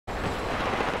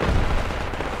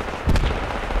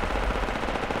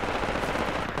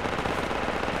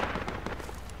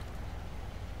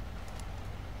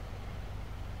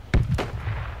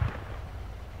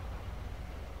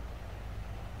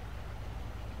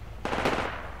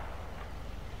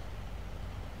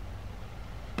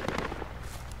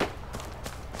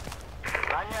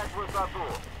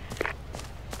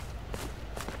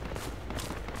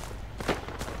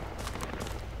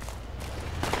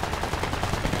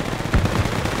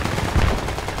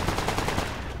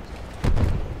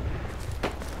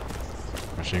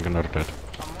Machine gunner dead.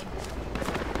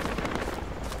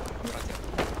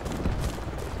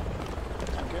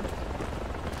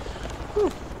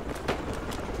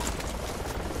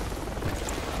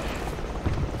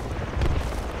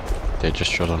 They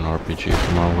just shot an RPG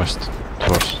from our west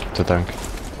towards the tank.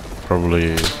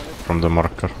 Probably from the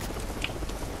marker.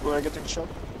 We're getting shot.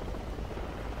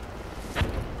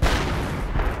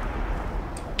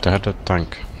 They had a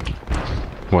tank.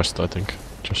 West, I think.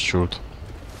 Just shoot.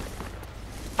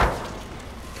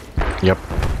 Yep.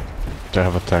 They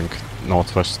have a tank.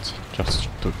 Northwest. Just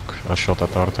took a shot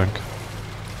at our tank.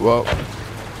 Wow.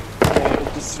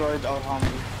 It destroyed our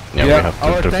Humvee. Yeah, we have to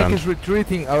our defend. tank is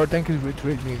retreating. Our tank is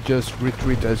retreating. Just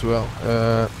retreat as well.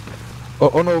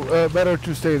 Oh no, better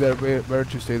to stay there. Better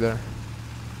to stay there.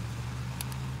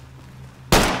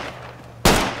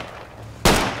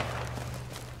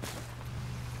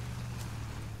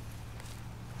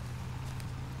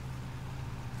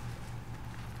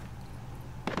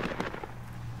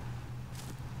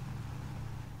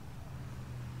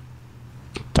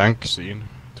 Tank seen.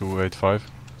 285.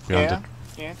 Behind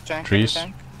Yeah, tank. trees.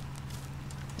 Tank.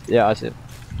 Yeah, I see it.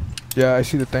 Yeah, I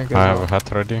see the tank as I well. have a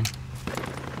hat ready.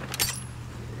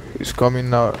 He's coming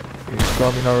now. He's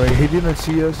coming already. He didn't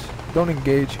see us. Don't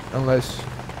engage unless.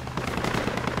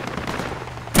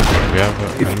 We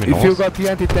have enemy If north. you got the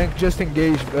anti-tank, just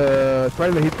engage. Try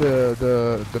to hit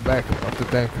the back of the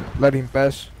tank. Let him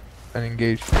pass and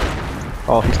engage.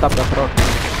 Oh, he stopped that road.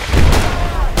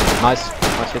 Nice,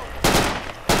 nice hit.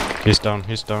 He's down,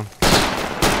 he's down.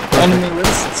 Enemy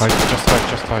west. Hide,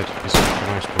 just hide. He's a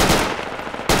nice boy.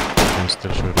 I'm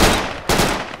still shooting.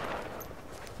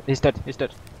 He's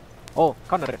dead. Oh,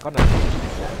 corner.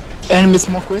 Enemy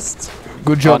smoke west.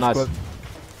 Good job, nice. squad.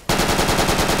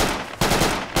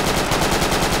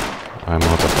 I'm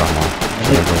out of ammo.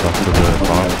 Should I go back to the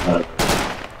farm?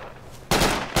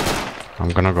 I'm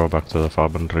gonna go back to the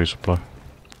farm and resupply.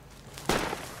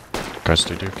 Guys,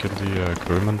 did you kill the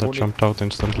crewman that jumped out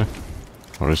instantly?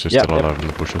 Or is he Yeah, still alive in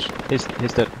the bushes?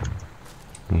 He's dead.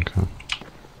 Okay.